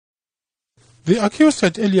The accused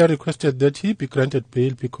had earlier requested that he be granted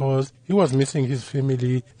bail because he was missing his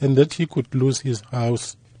family and that he could lose his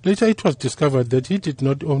house. Later it was discovered that he did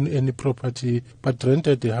not own any property but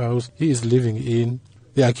rented the house he is living in.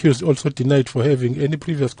 The accused also denied for having any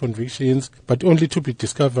previous convictions, but only to be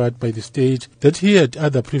discovered by the state that he had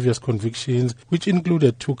other previous convictions, which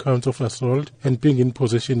included 2 counts of assault and being in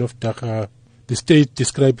possession of dagga. The state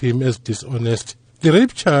described him as dishonest. The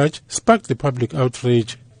rape charge sparked the public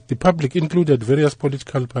outrage. The public included various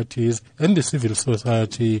political parties and the civil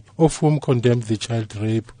society, of whom condemned the child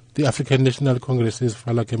rape. The African National Congress's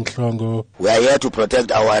Falake Mhlongo. We are here to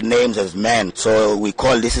protect our names as men, so we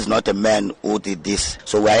call this is not a man who did this.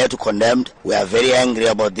 So we are here to condemn. We are very angry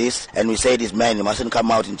about this, and we say this man, he mustn't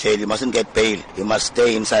come out in jail, he mustn't get bail, he must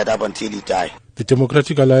stay inside up until he dies. The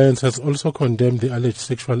Democratic Alliance has also condemned the alleged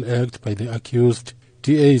sexual act by the accused.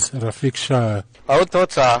 DA's Rafiq Shah. Our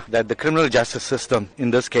thoughts are that the criminal justice system in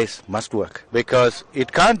this case must work, because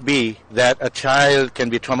it can't be that a child can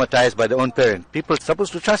be traumatized by their own parent. People are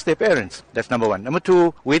supposed to trust their parents. That's number one. Number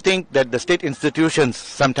two, we think that the state institutions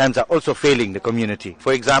sometimes are also failing the community.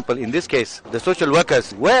 For example, in this case, the social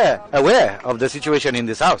workers were aware of the situation in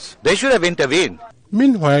this house. They should have intervened.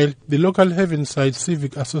 Meanwhile, the local Heavenside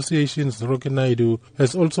Civic Association's Rocky Naidu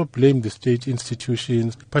has also blamed the state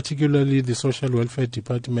institutions, particularly the Social Welfare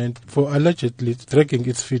Department, for allegedly dragging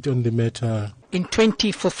its feet on the matter. In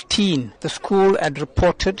 2015, the school had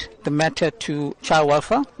reported the matter to child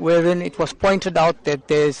welfare, wherein it was pointed out that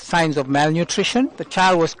there's signs of malnutrition. The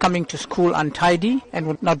child was coming to school untidy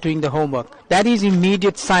and not doing the homework. That is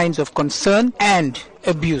immediate signs of concern and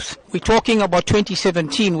abuse. We're talking about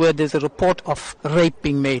 2017, where there's a report of rape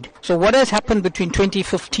being made. So what has happened between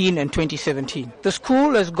 2015 and 2017? The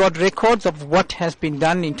school has got records of what has been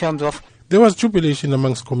done in terms of. There was jubilation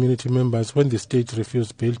amongst community members when the state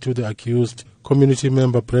refused bail to the accused. Community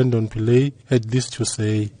member Brandon Pillay had this to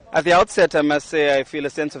say. At the outset, I must say I feel a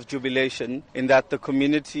sense of jubilation in that the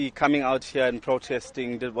community coming out here and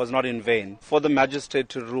protesting was not in vain. For the magistrate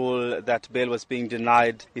to rule that bail was being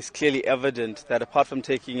denied is clearly evident that apart from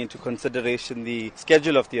taking into consideration the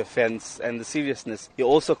schedule of the offence and the seriousness, he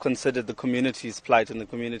also considered the community's plight and the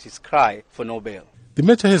community's cry for no bail. The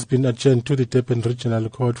matter has been adjourned to the Durban Regional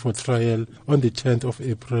Court for trial on the 10th of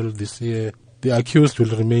April this year. The accused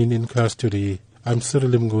will remain in custody. I'm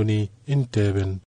Cyril Mnguni in Durban.